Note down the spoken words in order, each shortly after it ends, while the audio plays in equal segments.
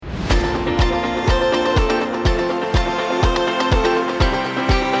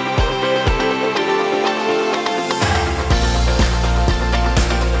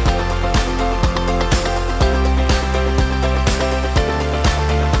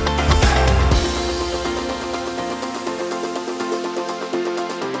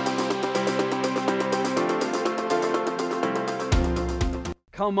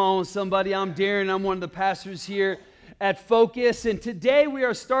Come on, somebody. I'm Darren. I'm one of the pastors here at Focus. And today we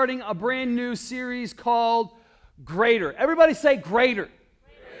are starting a brand new series called Greater. Everybody say Greater.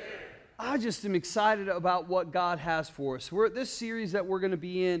 I just am excited about what God has for us. This series that we're going to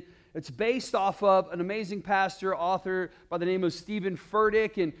be in, it's based off of an amazing pastor, author by the name of Steven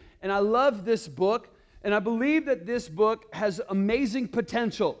Furtick. And I love this book. And I believe that this book has amazing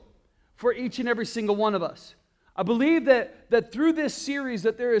potential for each and every single one of us. I believe that through this series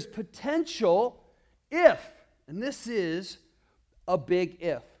that there is potential if, and this is a big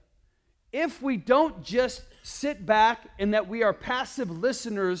if we don't just sit back and that we are passive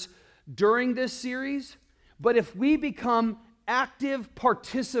listeners during this series, but if we become active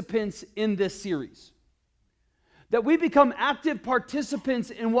participants in this series, that we become active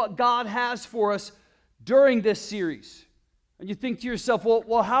participants in what God has for us during this series. And you think to yourself,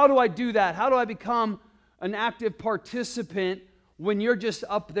 well, how do I do that? How do I become an active participant when you're just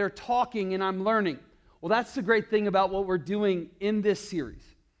up there talking and I'm learning? Well, that's the great thing about what we're doing in this series.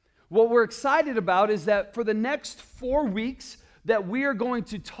 What we're excited about is that for the next 4 weeks that we are going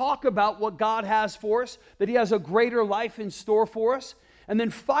to talk about what God has for us, that He has a greater life in store for us. And then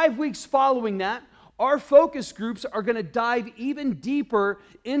 5 weeks following that, our focus groups are going to dive even deeper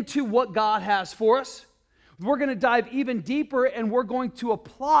into what God has for us. We're going to dive even deeper and we're going to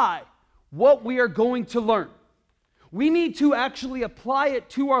apply what we are going to learn. We need to actually apply it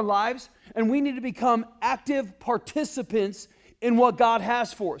to our lives, and we need to become active participants in what God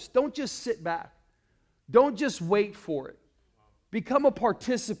has for us. Don't just sit back. Don't just wait for it. Become a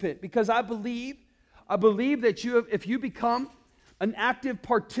participant, because I believe that if you become an active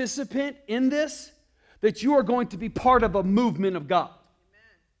participant in this, that you are going to be part of a movement of God. Amen.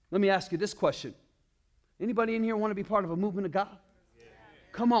 Let me ask you this question. Anybody in here want to be part of a movement of God?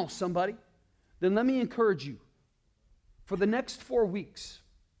 Come on, somebody. Then let me encourage you. For the next 4 weeks,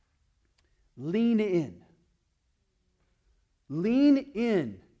 lean in. Lean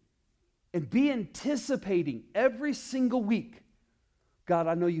in and be anticipating every single week. God,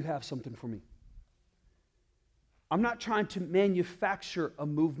 I know you have something for me. I'm not trying to manufacture a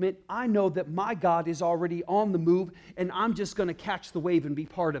movement. I know that my God is already on the move, and I'm just going to catch the wave and be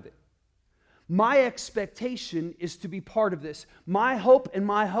part of it. My expectation is to be part of this. My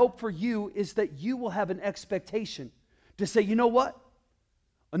hope for you is that you will have an expectation to say, you know what?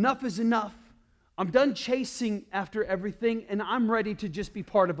 Enough is enough. I'm done chasing after everything, and I'm ready to just be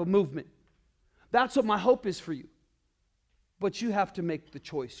part of a movement. That's what my hope is for you. But you have to make the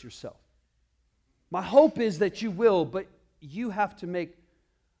choice yourself. My hope is that you will, but you have to make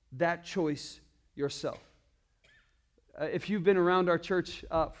that choice yourself. If you've been around our church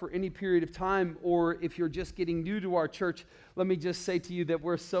for any period of time, or if you're just getting new to our church, let me just say to you that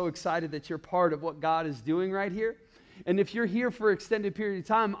we're so excited that you're part of what God is doing right here. And if you're here for an extended period of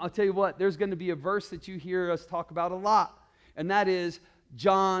time, I'll tell you what, there's going to be a verse that you hear us talk about a lot, and that is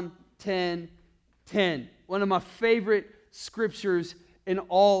John 10:10, one of my favorite scriptures in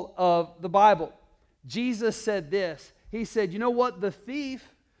all of the Bible. Jesus said this. He said, you know what? The thief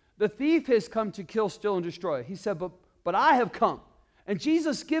has come to kill, steal, and destroy. He said, but I have come. And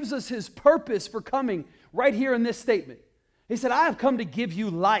Jesus gives us His purpose for coming right here in this statement. He said, I have come to give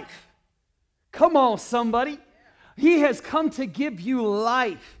you life. Come on, somebody. He has come to give you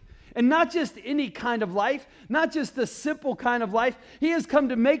life. And not just any kind of life, not just the simple kind of life. He has come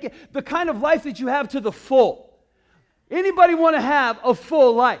to make it the kind of life that you have to the full. Anybody want to have a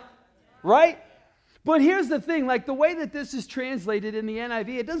full life, right? But here's the thing, like the way that this is translated in the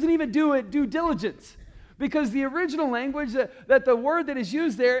NIV, it doesn't even do due diligence. Because the original language, that the word that is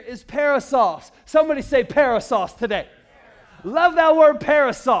used there is parasos. Somebody say parasos today. Love that word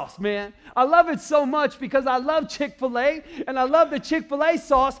parasos, man. I love it so much because I love Chick-fil-A, and I love the Chick-fil-A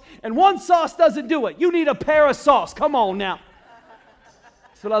sauce, and one sauce doesn't do it. You need a parasos. Come on now.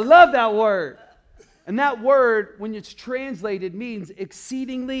 So I love that word. And that word, when it's translated, means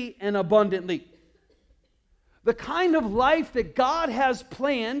exceedingly and abundantly. The kind of life that God has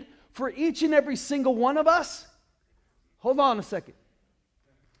planned for each and every single one of us. Hold on a second.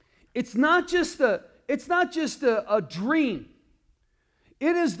 It's not just a dream.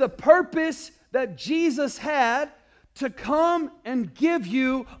 It is the purpose that Jesus had to come and give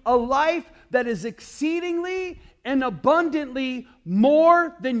you a life that is exceedingly and abundantly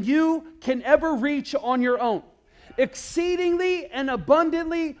more than you can ever reach on your own. Exceedingly and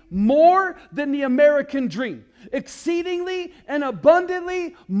abundantly more than the American dream. Exceedingly and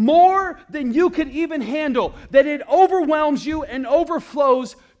abundantly more than you could even handle. That it overwhelms you and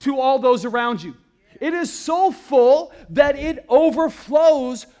overflows to all those around you. It is so full that it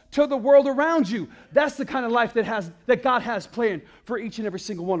overflows to the world around you. That's the kind of life that God has planned for each and every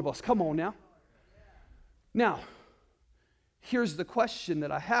single one of us. Come on now. Now, here's the question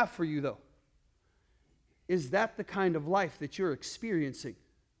that I have for you, though. Is that the kind of life that you're experiencing?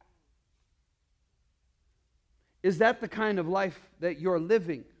 Is that the kind of life that you're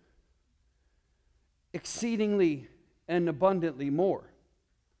living? Exceedingly and abundantly more.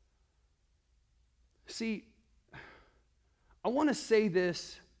 See, I want to say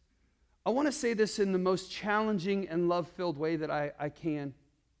this in the most challenging and love-filled way that I can.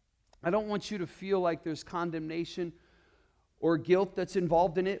 I don't want you to feel like there's condemnation or guilt that's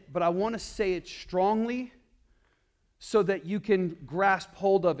involved in it, but I want to say it strongly so that you can grasp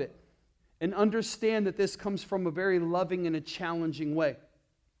hold of it and understand that this comes from a very loving and a challenging way.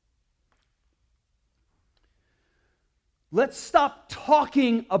 Let's stop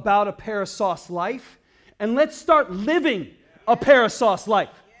talking about a Parasauce life and let's start living a Parasauce life.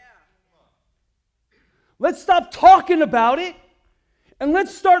 Let's stop talking about it and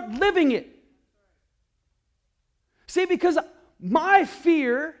let's start living it. See, because my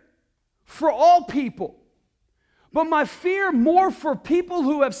fear for all people, but my fear more for people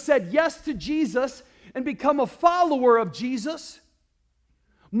who have said yes to Jesus and become a follower of Jesus,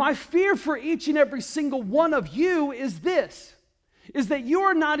 my fear for each and every single one of you is this, is that you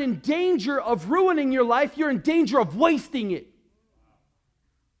are not in danger of ruining your life, you're in danger of wasting it.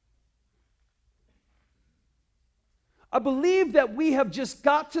 I believe that we have just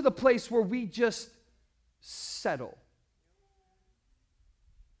got to the place where we just settle.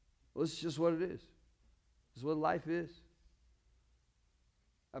 Well, it's just what it is. It's what life is.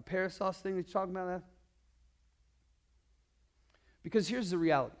 A Parasauce thing that you're talking about that? Because here's the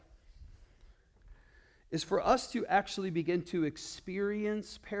reality. Is for us to actually begin to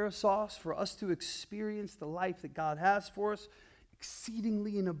experience Parasauce, for us to experience the life that God has for us,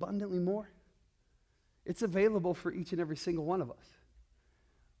 exceedingly and abundantly more, it's available for each and every single one of us.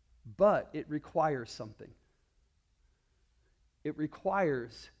 But it requires something. It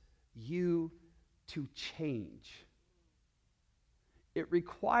requires you to change. It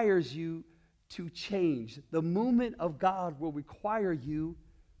requires you to change. The movement of God will require you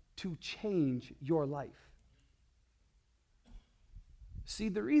to change your life. See,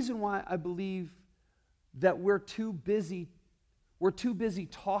 the reason why I believe that we're too busy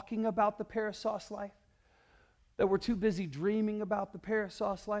talking about the Parasauce life, that we're too busy dreaming about the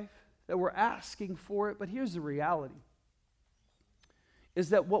Parasauce life, that we're asking for it, but here's the reality, is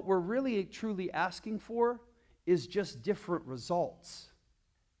that what we're really truly asking for is just different results.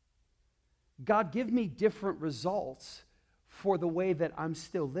 God, give me different results for the way that I'm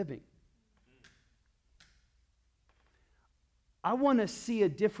still living. I want to see a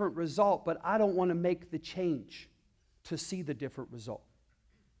different result, but I don't want to make the change to see the different result.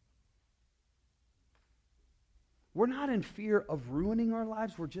 We're not in fear of ruining our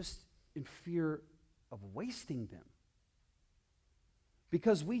lives, we're just in fear of wasting them.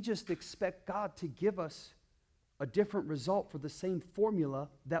 Because we just expect God to give us a different result for the same formula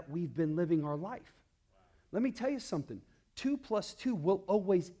that we've been living our life. Wow. Let me tell you something. 2 + 2 will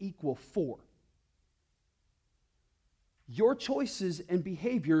always equal 4. Your choices and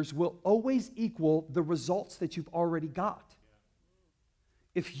behaviors will always equal the results that you've already got.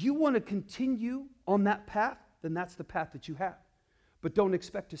 Yeah. If you want to continue on that path, then that's the path that you have. But don't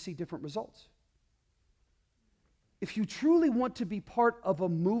expect to see different results. If you truly want to be part of a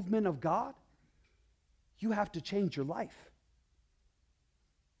movement of God, you have to change your life.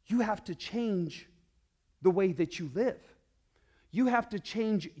 You have to change the way that you live. You have to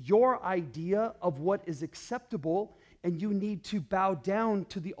change your idea of what is acceptable, and you need to bow down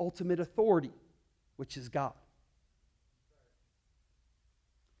to the ultimate authority, which is God.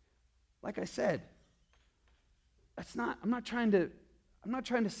 Like I said, I'm not trying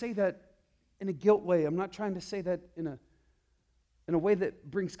to say that in a guilt way. I'm not trying to say that in a way that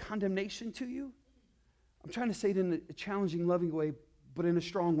brings condemnation to you. I'm trying to say it in a challenging, loving way, but in a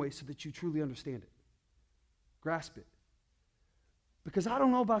strong way so that you truly understand it. Grasp it. Because I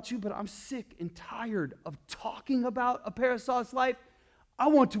don't know about you, but I'm sick and tired of talking about a Parasauce life. I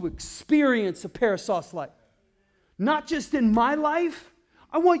want to experience a Parasauce life. Not just in my life.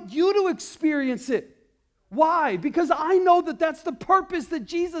 I want you to experience it. Why? Because I know that that's the purpose that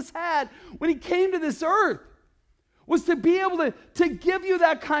Jesus had when he came to this earth, was to be able to give you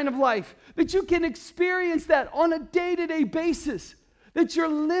that kind of life, that you can experience that on a day-to-day basis, that you're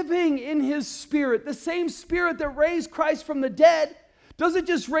living in his Spirit. The same Spirit that raised Christ from the dead doesn't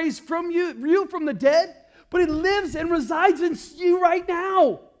just raise from you from the dead, but it lives and resides in you right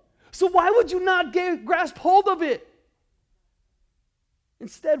now. So why would you not grasp hold of it?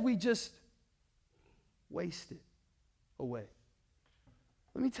 Instead, we just waste it away.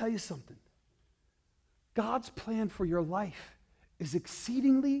 Let me tell you something. God's plan for your life is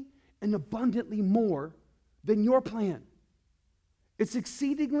exceedingly and abundantly more than your plan. It's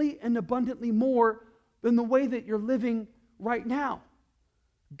exceedingly and abundantly more than the way that you're living right now.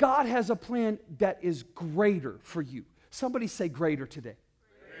 God has a plan that is greater for you. Somebody say greater today.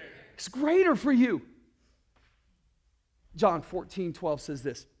 Greater. It's greater for you. John 14:12 says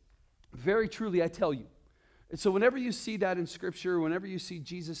this, very truly I tell you. And so whenever you see that in Scripture, whenever you see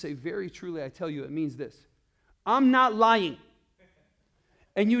Jesus say, very truly I tell you, it means this. I'm not lying.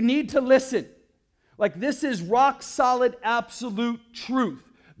 And you need to listen. Like this is rock solid, absolute truth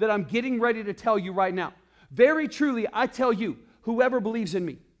that I'm getting ready to tell you right now. Very truly, I tell you, whoever believes in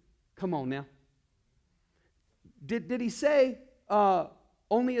me. Come on now. Did he say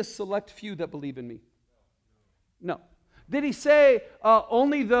only a select few that believe in me? No. Did he say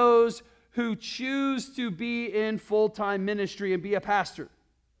only those who choose to be in full-time ministry and be a pastor?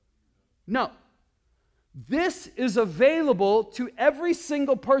 No. This is available to every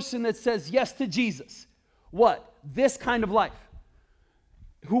single person that says yes to Jesus. What? This kind of life.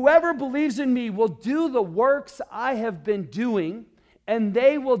 Whoever believes in me will do the works I have been doing, and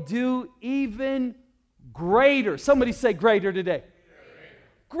they will do even greater. Somebody say greater today.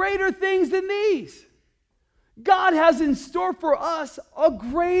 Greater things than these. God has in store for us a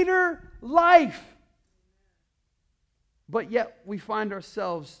greater life. But yet we find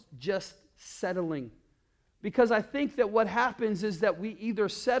ourselves just settling. Because I think that what happens is that we either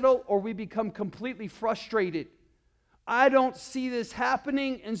settle or we become completely frustrated. I don't see this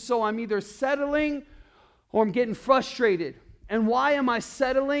happening, and so I'm either settling or I'm getting frustrated. And why am I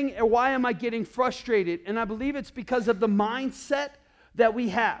settling and why am I getting frustrated? And I believe it's because of the mindset that we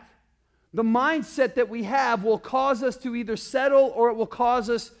have. The mindset that we have will cause us to either settle or it will cause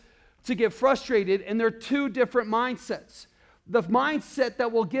us to get frustrated. And there are two different mindsets. The mindset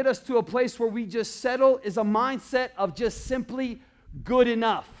that will get us to a place where we just settle is a mindset of just simply good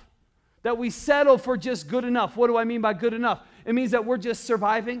enough. That we settle for just good enough. What do I mean by good enough? It means that we're just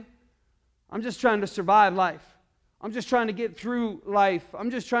surviving. I'm just trying to survive life. I'm just trying to get through life.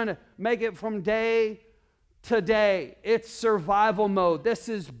 I'm just trying to make it from day to day. It's survival mode. This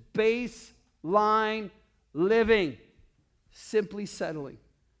is baseline living. Simply settling.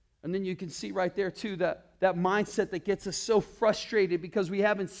 And then you can see right there too that mindset that gets us so frustrated because we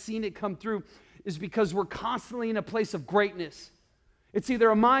haven't seen it come through is because we're constantly in a place of greatness. It's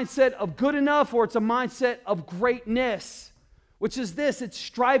either a mindset of good enough or it's a mindset of greatness, which is this, it's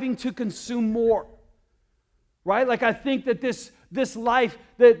striving to consume more. Right? Like I think that this life,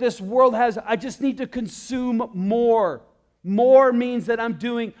 that this world has, I just need to consume more. More means that I'm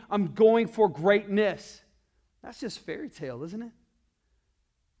going for greatness. That's just fairy tale, isn't it?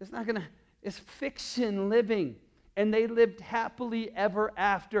 It's fiction living. And they lived happily ever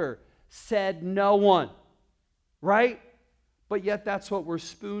after, said no one. Right? But yet that's what we're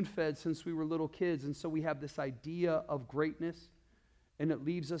spoon-fed since we were little kids. And so we have this idea of greatness, and it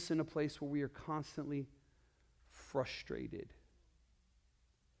leaves us in a place where we are constantly frustrated.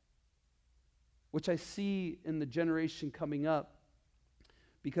 Which I see in the generation coming up,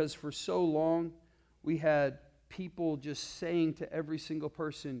 because for so long we had people just saying to every single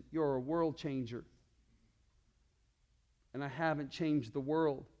person, you're a world changer. And I haven't changed the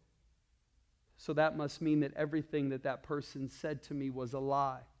world. So that must mean that everything that person said to me was a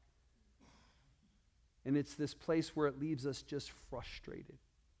lie. And it's this place where it leaves us just frustrated.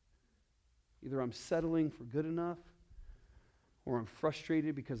 Either I'm settling for good enough, or I'm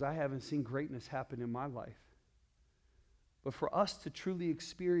frustrated because I haven't seen greatness happen in my life. But for us to truly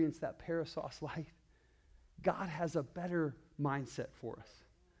experience that Parasos life, God has a better mindset for us.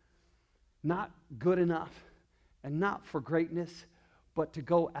 Not good enough and not for greatness, but to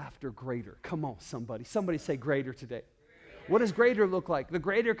go after greater. Come on, somebody. Somebody say greater today. What does greater look like? The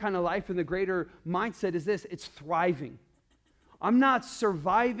greater kind of life and the greater mindset is this. It's thriving. I'm not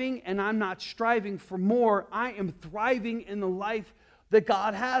surviving and I'm not striving for more. I am thriving in the life that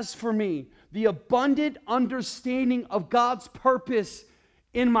God has for me. The abundant understanding of God's purpose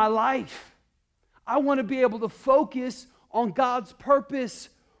in my life. I want to be able to focus on God's purpose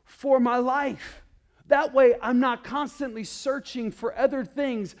for my life. That way, I'm not constantly searching for other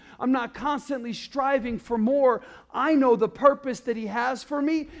things. I'm not constantly striving for more. I know the purpose that He has for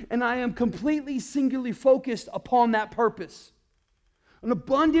me, and I am completely singularly focused upon that purpose. An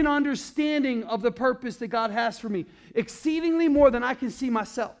abundant understanding of the purpose that God has for me, exceedingly more than I can see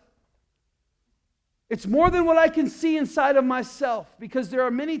myself. It's more than what I can see inside of myself, because there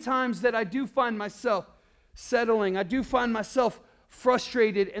are many times that I do find myself settling. I do find myself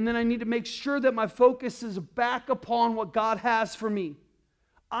frustrated, and then I need to make sure that my focus is back upon what God has for me.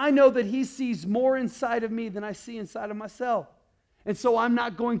 I know that He sees more inside of me than I see inside of myself. And so I'm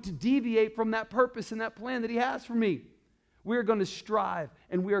not going to deviate from that purpose and that plan that He has for me. We are going to strive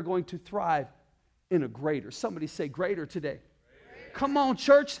and we are going to thrive in a greater. Somebody say greater today. Greater. Come on,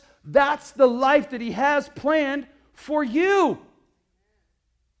 church. That's the life that He has planned for you.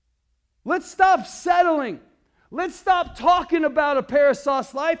 Let's stop settling. Let's stop talking about a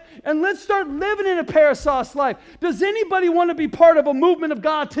Parasauce life and let's start living in a Parasauce life. Does anybody want to be part of a movement of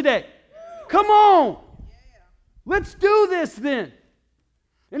God today? Come on. Let's do this then.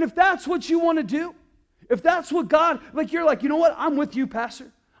 And if that's what you want to do, if that's what God, you're like, you know what? I'm with you,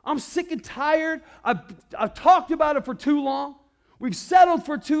 Pastor. I'm sick and tired. I've talked about it for too long. We've settled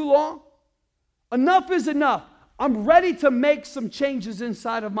for too long. Enough is enough. I'm ready to make some changes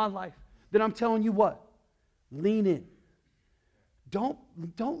inside of my life. Then I'm telling you what? Lean in. Don't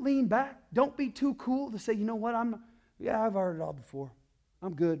lean back. Don't be too cool to say, you know what, I've heard it all before.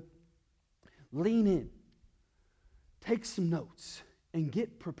 I'm good. Lean in. Take some notes and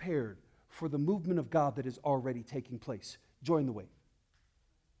get prepared for the movement of God that is already taking place. Join the wave.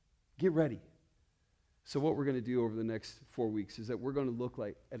 Get ready. So what we're going to do over the next 4 weeks is that we're going to look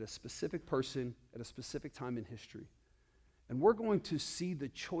at a specific person at a specific time in history. And we're going to see the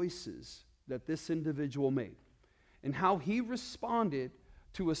choices that this individual made and how he responded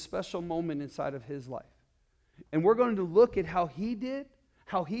to a special moment inside of his life. And we're going to look at how he did,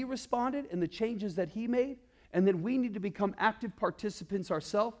 how he responded, and the changes that he made. And then we need to become active participants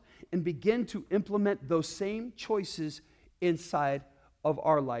ourselves and begin to implement those same choices inside of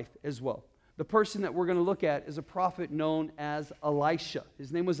our life as well. The person that we're going to look at is a prophet known as Elisha.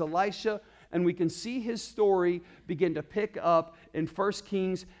 His name was Elisha, and we can see his story begin to pick up in 1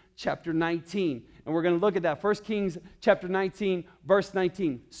 Kings chapter 19. And we're going to look at that. 1 Kings chapter 19, verse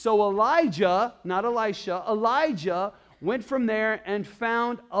 19. So Elijah, not Elisha, Elijah went from there and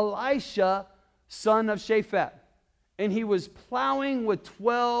found Elisha, son of Shaphat. And he was plowing with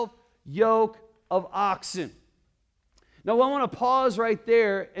 12 yoke of oxen. Now I want to pause right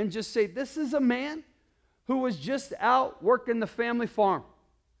there and just say, this is a man who was just out working the family farm.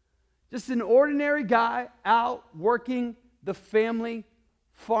 Just an ordinary guy out working the family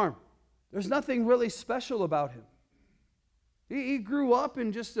farm. There's nothing really special about him. He grew up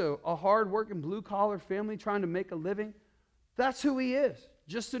in just a hard-working, blue-collar family trying to make a living. That's who he is,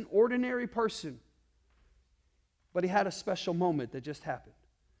 just an ordinary person. But he had a special moment that just happened.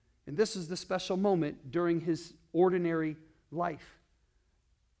 And this is the special moment during his ordinary life.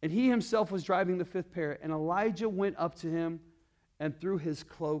 And he himself was driving the fifth pair, and Elijah went up to him and threw his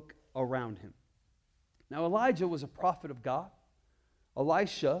cloak around him. Now Elijah was a prophet of God.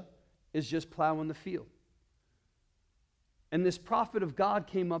 Elisha is just plowing the field. And this prophet of God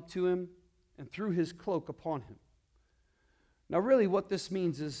came up to him and threw his cloak upon him. Now really what this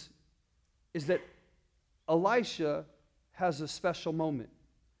means is that Elisha has a special moment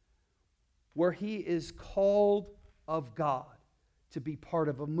where he is called of God to be part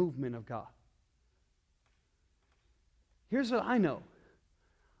of a movement of God. Here's what I know.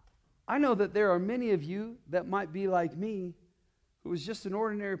 I know that there are many of you that might be like me, who is just an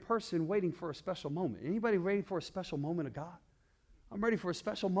ordinary person waiting for a special moment. Anybody ready for a special moment of God? I'm ready for a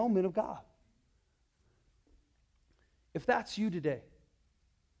special moment of God. If that's you today,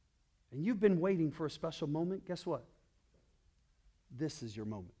 and you've been waiting for a special moment, guess what? This is your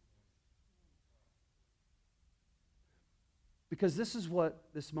moment. Because this is what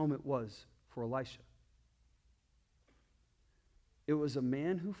this moment was for Elisha. It was a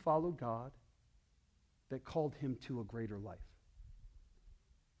man who followed God that called him to a greater life.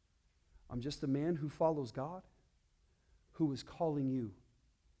 I'm just a man who follows God who is calling you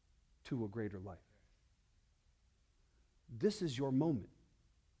to a greater life. This is your moment.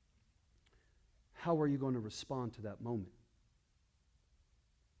 How are you going to respond to that moment?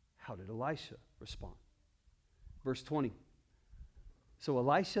 How did Elisha respond? Verse 20. So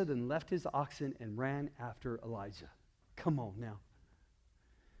Elisha then left his oxen and ran after Elijah. Come on now.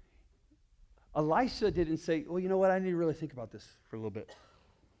 Elisha didn't say, well, you know what? I need to really think about this for a little bit.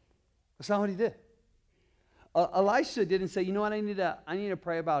 That's not what he did. Elisha didn't say, you know what? I need to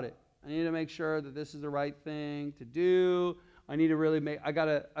pray about it. I need to make sure that this is the right thing to do. I need to really I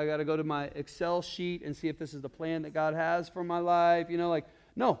gotta go to my Excel sheet and see if this is the plan that God has for my life.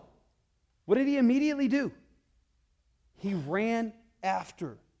 No. What did he immediately do? He ran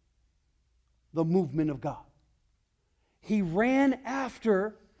after the movement of God. He ran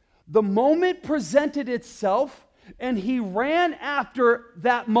after the moment presented itself, and he ran after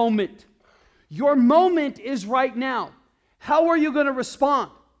that moment. Your moment is right now. How are you going to respond?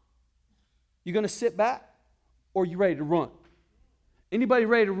 You going to sit back or are you ready to run? Anybody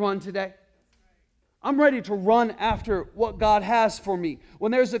ready to run today? I'm ready to run after what God has for me.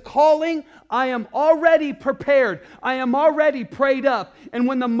 When there's a calling, I am already prepared. I am already prayed up. And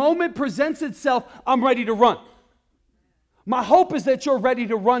when the moment presents itself, I'm ready to run. My hope is that you're ready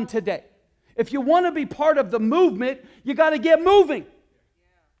to run today. If you want to be part of the movement, you got to get moving.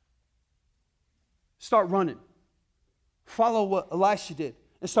 Start running. Follow what Elisha did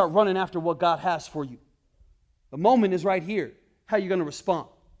and start running after what God has for you. The moment is right here. How are you going to respond?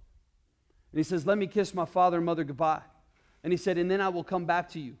 And he says, let me kiss my father and mother goodbye. And he said, and then I will come back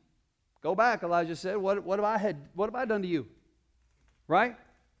to you. Go back, Elijah said. What have I done to you? Right?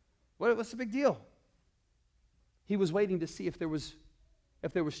 What's the big deal? He was waiting to see if there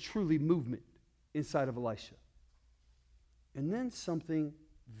was truly movement inside of Elisha. And then something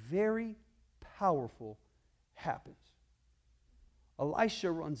very powerful happens. Elisha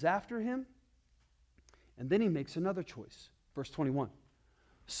runs after him, and then he makes another choice. Verse 21.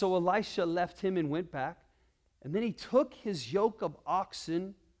 So Elisha left him and went back, and then he took his yoke of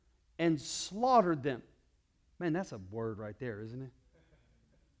oxen and slaughtered them. Man, that's a word right there, isn't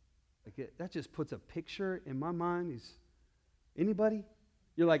it? That just puts a picture in my mind. Anybody?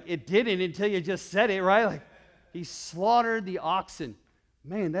 You're like, it didn't until you just said it, right? Like, he slaughtered the oxen.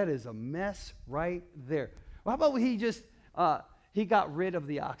 Man, that is a mess right there. Well, how about he got rid of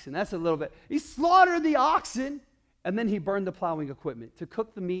the oxen? That's a little bit. He slaughtered the oxen, and then he burned the plowing equipment to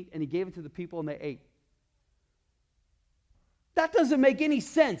cook the meat, and he gave it to the people, and they ate. That doesn't make any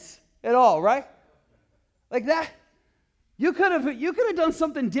sense at all, right? Like that. You could have done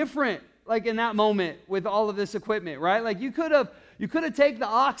something different, like in that moment with all of this equipment, right? Like you could have taken the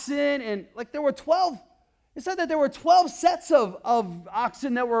oxen and like there were 12. It said that there were 12 sets of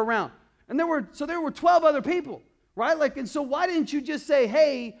oxen that were around, and there were 12 other people, right? Like, and so why didn't you just say,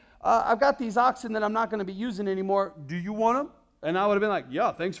 hey, I've got these oxen that I'm not going to be using anymore. Do you want them? And I would have been like,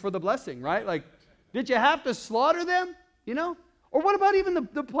 yeah, thanks for the blessing, right? Like, did you have to slaughter them? You know? Or what about even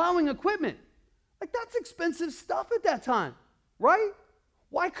the plowing equipment? Like, that's expensive stuff at that time, right?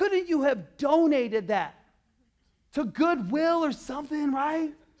 Why couldn't you have donated that to Goodwill or something,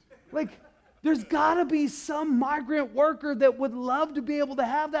 right? Like, there's got to be some migrant worker that would love to be able to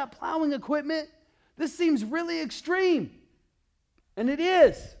have that plowing equipment. This seems really extreme. And it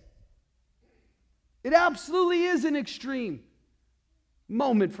is. It absolutely is an extreme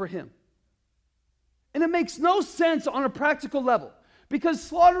moment for him. And it makes no sense on a practical level. Because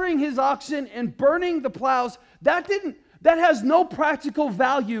slaughtering his oxen and burning the plows, that has no practical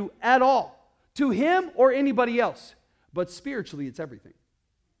value at all to him or anybody else. But spiritually, it's everything.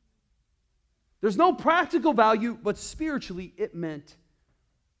 There's no practical value, but spiritually, it meant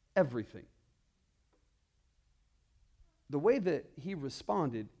everything. The way that he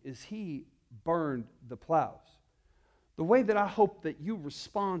responded is he burned the plows. The way that I hope that you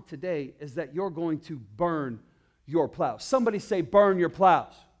respond today is that you're going to burn your plows. Somebody say, burn your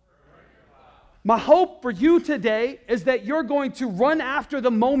plows. My hope for you today is that you're going to run after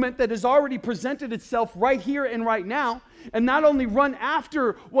the moment that has already presented itself right here and right now, and not only run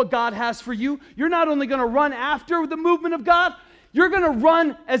after what God has for you, you're not only going to run after the movement of God, you're going to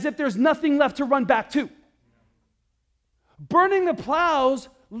run as if there's nothing left to run back to. Burning the plows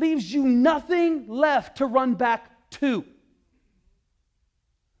leaves you nothing left to run back to.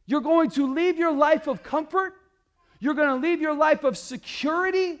 You're going to leave your life of comfort. You're going to leave your life of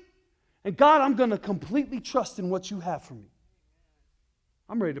security. And God, I'm going to completely trust in what you have for me.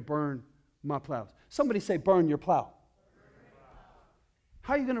 I'm ready to burn my plows. Somebody say, burn your plow.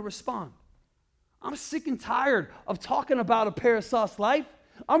 How are you going to respond? I'm sick and tired of talking about a Parasauce life.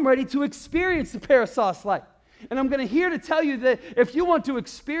 I'm ready to experience the Parasauce life. And I'm going to here to tell you that if you want to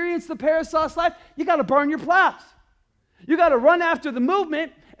experience the Parasauce life, you got to burn your plows. You got to run after the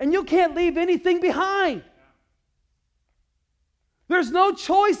movement, and you can't leave anything behind. There's no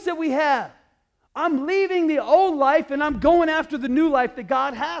choice that we have. I'm leaving the old life, and I'm going after the new life that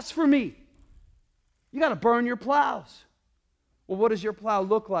God has for me. You got to burn your plows. Well, what does your plow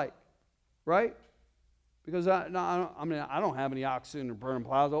look like? Right? Because I don't have any oxen or burn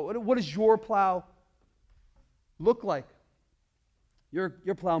plows. What does your plow look like? Your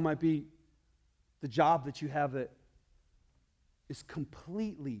plow might be the job that you have that is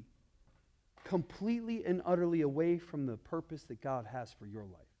completely and utterly away from the purpose that God has for your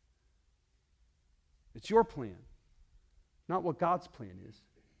life. It's your plan, not what God's plan is.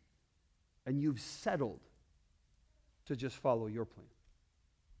 And you've settled to just follow your plan.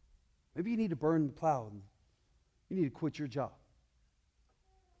 Maybe you need to burn the plow and you need to quit your job.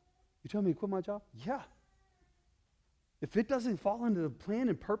 You tell me to quit my job? Yeah. If it doesn't fall into the plan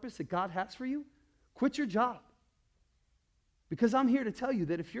and purpose that God has for you, quit your job. Because I'm here to tell you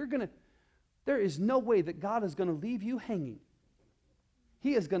that if you're going to, there is no way that God is going to leave you hanging.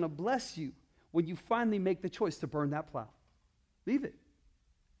 He is going to bless you when you finally make the choice to burn that plow. Leave it.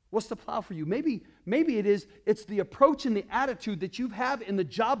 What's the plow for you? Maybe it's the approach and the attitude that you have in the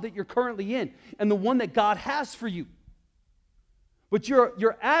job that you're currently in and the one that God has for you. But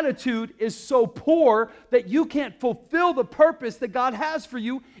your attitude is so poor that you can't fulfill the purpose that God has for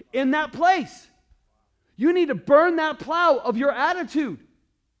you in that place. You need to burn that plow of your attitude.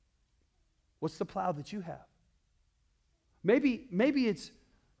 What's the plow that you have? Maybe it's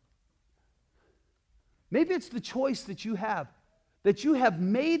the choice that you have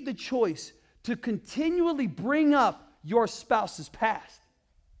made the choice to continually bring up your spouse's past.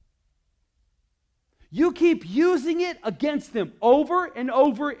 You keep using it against them over and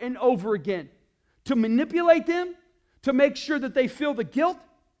over and over again to manipulate them, to make sure that they feel the guilt,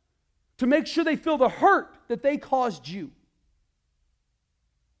 to make sure they feel the hurt that they caused you.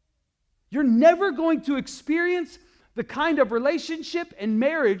 You're never going to experience the kind of relationship and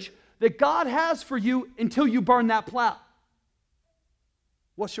marriage that God has for you until you burn that plow.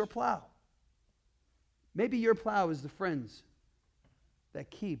 What's your plow? Maybe your plow is the friends that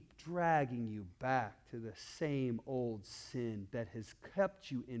keep dragging you back to the same old sin that has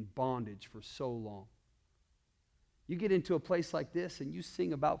kept you in bondage for so long. You get into a place like this and you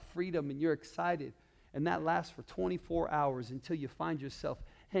sing about freedom and you're excited, and that lasts for 24 hours until you find yourself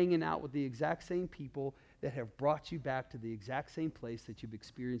hanging out with the exact same people that have brought you back to the exact same place that you've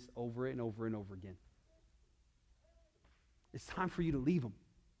experienced over and over and over again. It's time for you to leave them.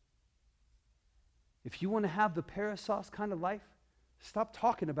 If you want to have the Parasos kind of life, stop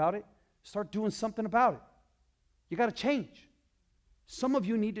talking about it. Start doing something about it. You got to change. Some of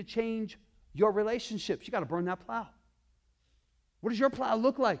you need to change your relationships. You got to burn that plow. What does your plow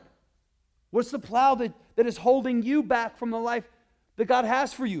look like? What's the plow that is holding you back from the life that God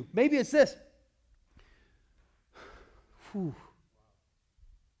has for you? Maybe it's this. Whew.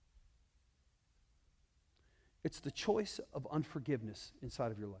 It's the choice of unforgiveness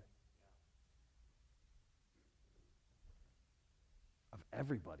inside of your life. Of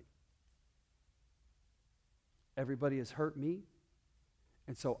everybody. Everybody has hurt me,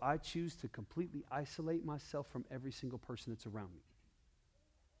 and so I choose to completely isolate myself from every single person that's around me.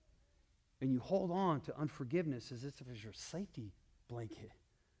 And you hold on to unforgiveness as if it's your safety blanket.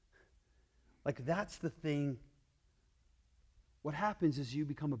 Like that's the thing. What happens is you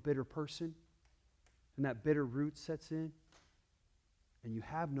become a bitter person, and that bitter root sets in, and you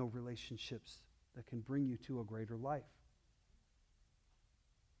have no relationships that can bring you to a greater life.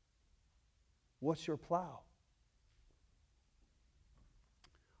 What's your plow?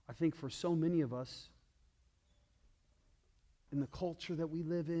 I think for so many of us, in the culture that we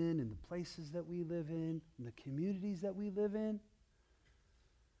live in the places that we live in the communities that we live in,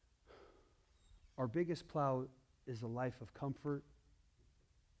 our biggest plow is a life of comfort.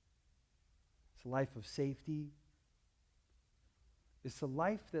 It's a life of safety. It's a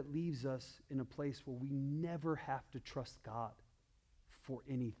life that leaves us in a place where we never have to trust God for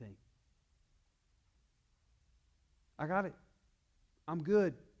anything. I got it. I'm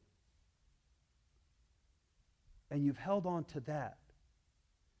good. And you've held on to that.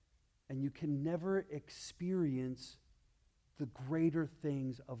 And you can never experience the greater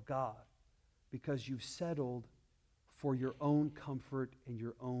things of God because you've settled for your own comfort and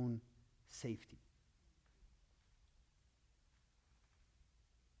your own safety.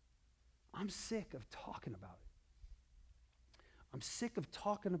 I'm sick of talking about it. I'm sick of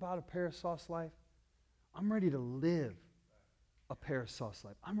talking about a Parasos life. I'm ready to live a Parasos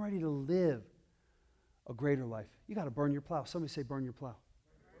life. I'm ready to live a greater life. You got to burn your plow. Somebody say, burn your plow.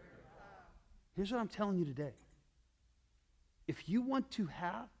 Here's what I'm telling you today. If you want to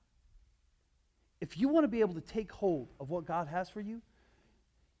be able to take hold of what God has for you,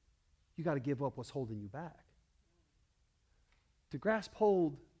 you got to give up what's holding you back. To grasp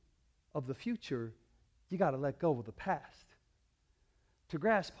hold of the future, you got to let go of the past. To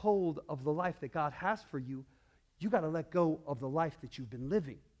grasp hold of the life that God has for you, you got to let go of the life that you've been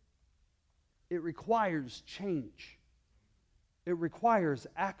living. It requires change. It requires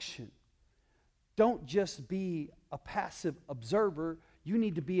action. Don't just be a passive observer. You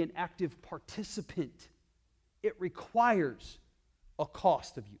need to be an active participant. It requires a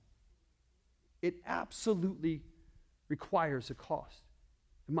cost of you. It absolutely requires a cost.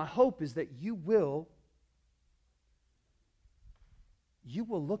 And my hope is that you will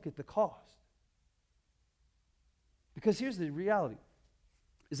look at the cost. Because here's the reality,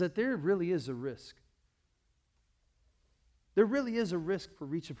 is that there really is a risk There really is a risk for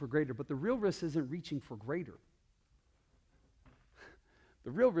reaching for greater, but the real risk isn't reaching for greater.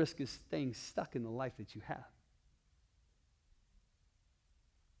 The real risk is staying stuck in the life that you have.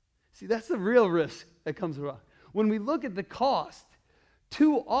 See, that's the real risk that comes around. When we look at the cost,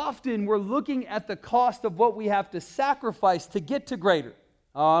 too often we're looking at the cost of what we have to sacrifice to get to greater.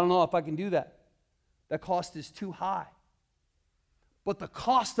 Oh, I don't know if I can do that. That cost is too high. But the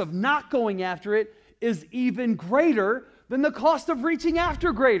cost of not going after it is even greater than the cost of reaching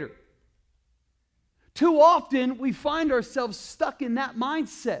after greater. Too often we find ourselves stuck in that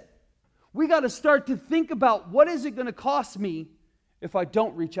mindset. We got to start to think about, what is it going to cost me if I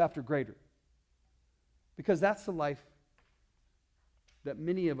don't reach after greater? Because that's the life that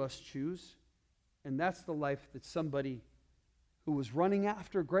many of us choose, and that's the life that somebody who was running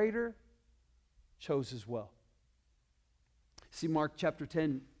after greater chose as well. See, Mark chapter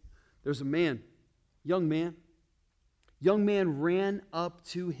 10, there's a man, young man. Young man ran up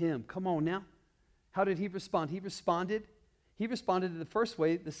to him. Come on now. How did he respond? He responded in the first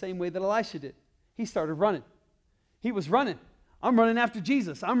way, the same way that Elisha did. He started running. He was running. I'm running after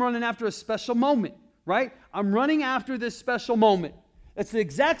Jesus. I'm running after a special moment, right? I'm running after this special moment. That's the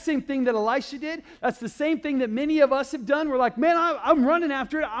exact same thing that Elisha did. That's the same thing that many of us have done. We're like, man, I'm running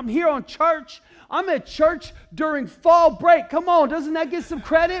after it. I'm here on church. I'm at church during fall break. Come on, doesn't that get some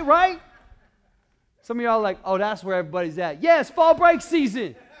credit, right? Some of y'all are like, oh, that's where everybody's at. Yes, fall break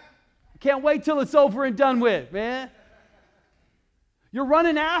season. Can't wait till it's over and done with, man. You're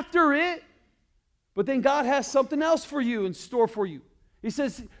running after it, but then God has something else for you in store for you. He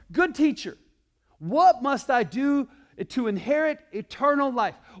says, good teacher, what must I do to inherit eternal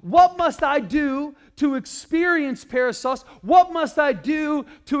life? What must I do to experience Parasos? What must I do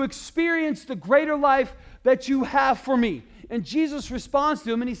to experience the greater life that you have for me? And Jesus responds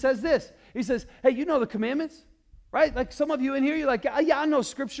to him and he says this. He says, hey, you know the commandments, right? Like some of you in here, you're like, yeah, I know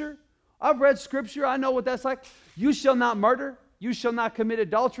Scripture. I've read Scripture. I know what that's like. You shall not murder. You shall not commit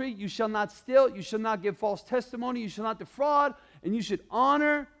adultery. You shall not steal. You shall not give false testimony. You shall not defraud. And you should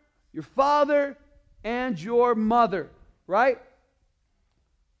honor your father and your mother, right?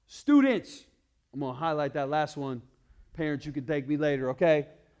 Students, I'm going to highlight that last one. Parents, you can thank me later, okay?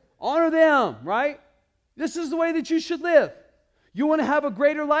 Honor them, right? This is the way that you should live. You want to have a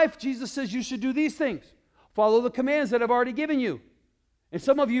greater life? Jesus says you should do these things. Follow the commands that I've already given you. And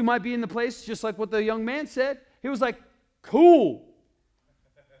some of you might be in the place just like what the young man said. He was like, cool.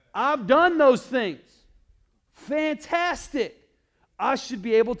 I've done those things. Fantastic. I should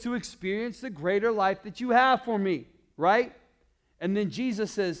be able to experience the greater life that you have for me, right? And then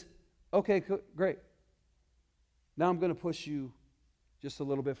Jesus says, okay, great. Now I'm going to push you just a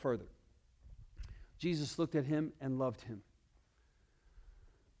little bit further. Jesus looked at him and loved him.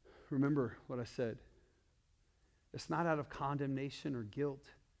 Remember what I said. It's not out of condemnation or guilt,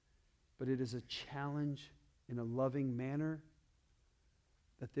 but it is a challenge in a loving manner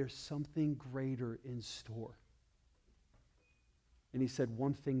that there's something greater in store. And he said,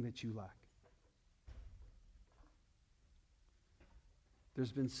 one thing that you lack.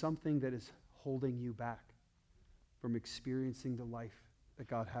 There's been something that is holding you back from experiencing the life that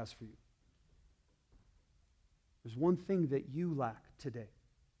God has for you. There's one thing that you lack today.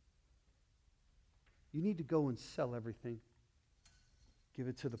 You need to go and sell everything. Give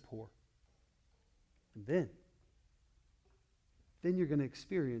it to the poor. And then you're going to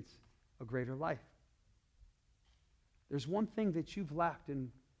experience a greater life. There's one thing that you've lacked,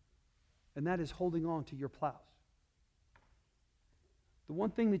 and that is holding on to your plows. The one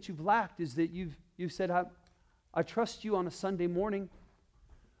thing that you've lacked is that you've said, I trust you on a Sunday morning,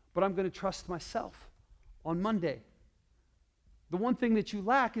 but I'm going to trust myself on Monday. The one thing that you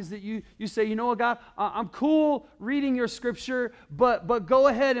lack is that you say, you know what, God, I'm cool reading your Scripture, but go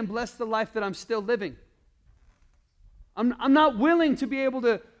ahead and bless the life that I'm still living. I'm not willing to be able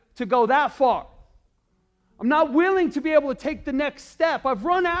to go that far. I'm not willing to be able to take the next step. I've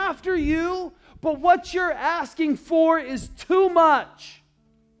run after you, but what you're asking for is too much.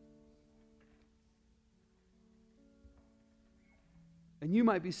 And you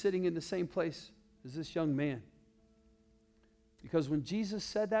might be sitting in the same place as this young man. Because when Jesus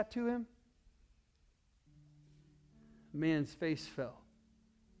said that to him, the man's face fell.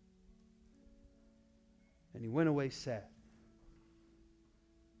 And he went away sad.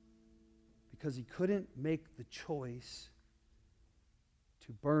 Because he couldn't make the choice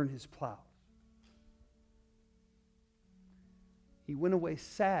to burn his plow. He went away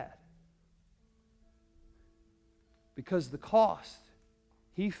sad. Because the cost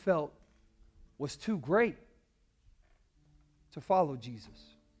he felt was too great to follow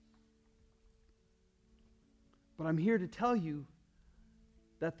Jesus. But I'm here to tell you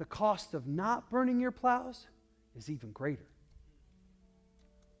that the cost of not burning your plows is even greater.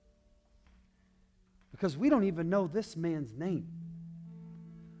 Because we don't even know this man's name,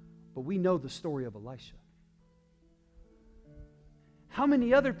 but we know the story of Elisha. How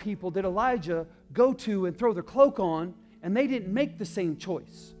many other people did Elijah go to and throw their cloak on, and they didn't make the same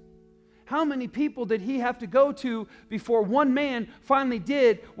choice? How many people did he have to go to before one man finally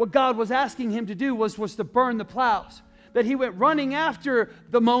did what God was asking him to do, was to burn the plows? That he went running after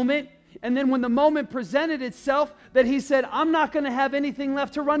the moment, and then when the moment presented itself, that he said, I'm not going to have anything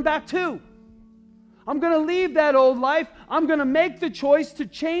left to run back to. I'm going to leave that old life. I'm going to make the choice to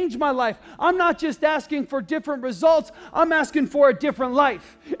change my life. I'm not just asking for different results. I'm asking for a different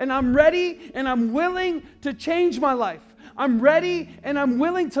life. And I'm ready and I'm willing to change my life. I'm ready and I'm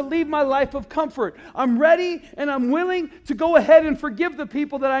willing to leave my life of comfort. I'm ready and I'm willing to go ahead and forgive the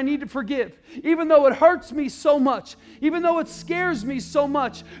people that I need to forgive. Even though it hurts me so much. Even though it scares me so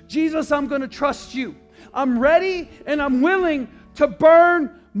much. Jesus, I'm going to trust you. I'm ready and I'm willing to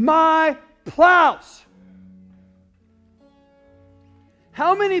burn my plows.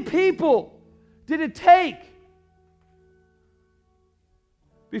 How many people did it take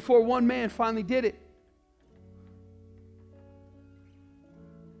before one man finally did it?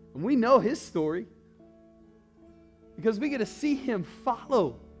 And we know his story because we get to see him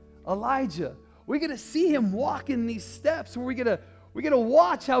follow Elijah. We get to see him walk in these steps where we get to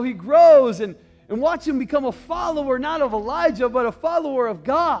watch how he grows and watch him become a follower, not of Elijah, but a follower of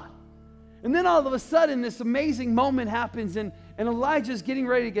God. And then all of a sudden, this amazing moment happens, and Elijah's getting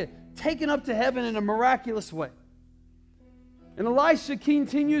ready to get taken up to heaven in a miraculous way. And Elisha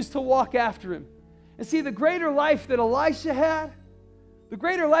continues to walk after him. And see, the greater life that Elisha had, the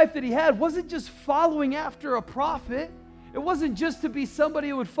greater life that he had wasn't just following after a prophet. It wasn't just to be somebody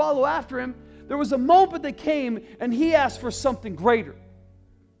who would follow after him. There was a moment that came, and he asked for something greater.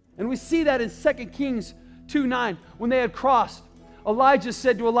 And we see that in 2 Kings 2:9. When they had crossed, Elijah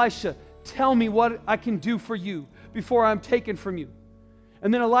said to Elisha, tell me what I can do for you before I'm taken from you.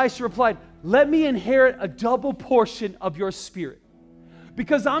 And then Elisha replied, let me inherit a double portion of your spirit.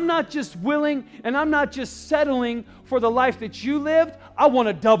 Because I'm not just willing and I'm not just settling for the life that you lived. I want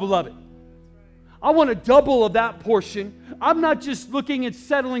a double of it. I want a double of that portion. I'm not just looking at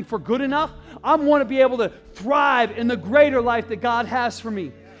settling for good enough. I want to be able to thrive in the greater life that God has for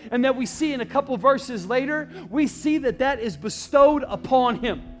me. And that we see in a couple verses later, we see that is bestowed upon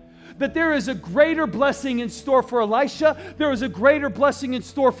him. That there is a greater blessing in store for Elisha. There is a greater blessing in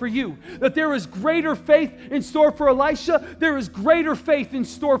store for you. That there is greater faith in store for Elisha. There is greater faith in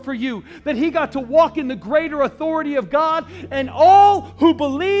store for you. That he got to walk in the greater authority of God. And all who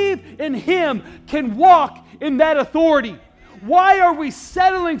believe in him can walk in that authority. Why are we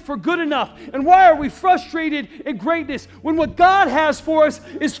settling for good enough? And why are we frustrated in greatness when what God has for us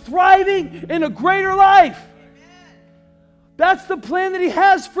is thriving in a greater life? That's the plan that he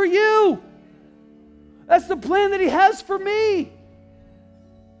has for you. That's the plan that he has for me.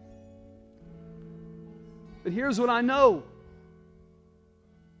 But here's what I know.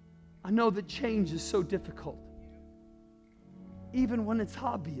 I know that change is so difficult, even when it's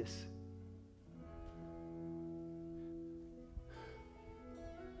obvious.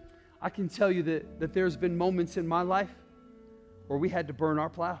 I can tell you that there's been moments in my life where we had to burn our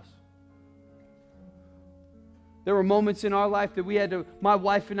plows. There were moments in our life that we had to, my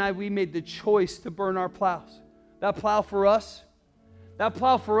wife and I, we made the choice to burn our plows. That plow for us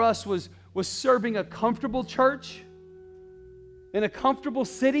was serving a comfortable church, in a comfortable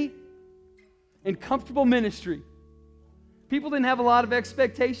city, in comfortable ministry. People didn't have a lot of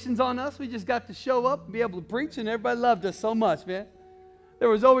expectations on us. We just got to show up and be able to preach, and everybody loved us so much, man. There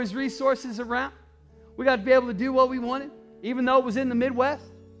was always resources around. We got to be able to do what we wanted, even though it was in the Midwest.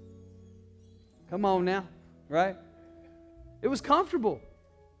 Come on now. Right? It was comfortable.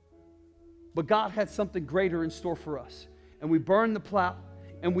 But God had something greater in store for us. And we burned the plow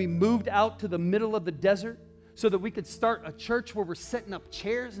and we moved out to the middle of the desert so that we could start a church where we're setting up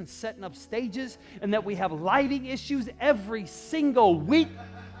chairs and setting up stages and that we have lighting issues every single week.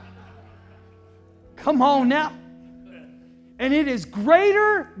 Come on now. And it is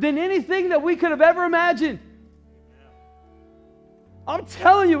greater than anything that we could have ever imagined. I'm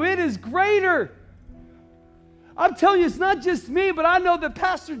telling you, it is greater. I'm telling you, it's not just me, but I know that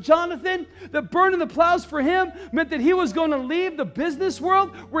Pastor Jonathan, that burning the plows for him meant that he was going to leave the business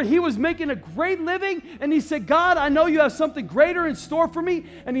world where he was making a great living. And he said, God, I know you have something greater in store for me.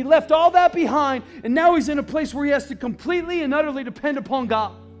 And he left all that behind. And now he's in a place where he has to completely and utterly depend upon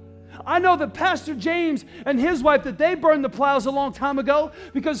God. I know that Pastor James and his wife, that they burned the plows a long time ago,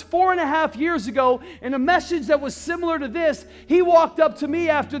 because 4.5 years ago, in a message that was similar to this, he walked up to me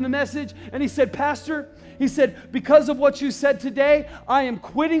after the message and he said, Pastor, he said, because of what you said today, I am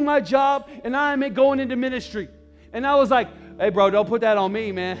quitting my job and I am going into ministry. And I was like, hey bro, don't put that on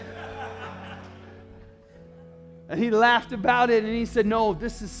me, man. And he laughed about it and he said, no,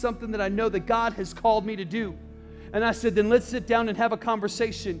 this is something that I know that God has called me to do. And I said, then let's sit down and have a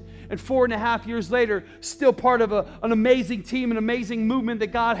conversation. And 4.5 years later, still part of an amazing team, an amazing movement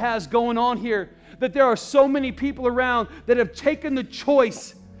that God has going on here. That there are so many people around that have taken the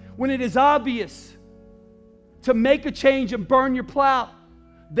choice when it is obvious to make a change and burn your plow.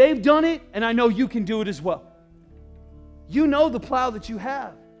 They've done it, and I know you can do it as well. You know the plow that you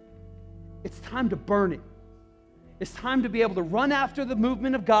have. It's time to burn it. It's time to be able to run after the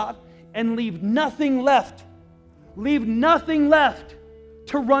movement of God and leave nothing left. Leave nothing left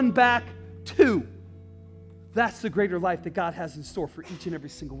to run back to. That's the greater life that God has in store for each and every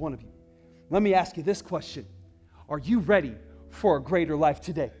single one of you. Let me ask you this question. Are you ready for a greater life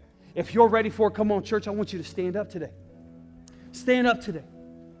today? If you're ready for it, come on, church, I want you to stand up today. Stand up today.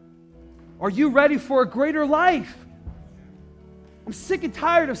 Are you ready for a greater life? I'm sick and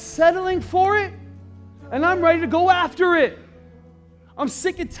tired of settling for it, and I'm ready to go after it. I'm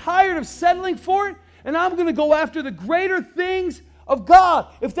sick and tired of settling for it, and I'm going to go after the greater things of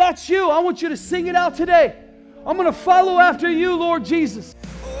God. If that's you, I want you to sing it out today. I'm going to follow after you, Lord Jesus.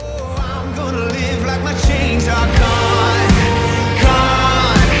 Oh, I'm going to live like my chains are gone.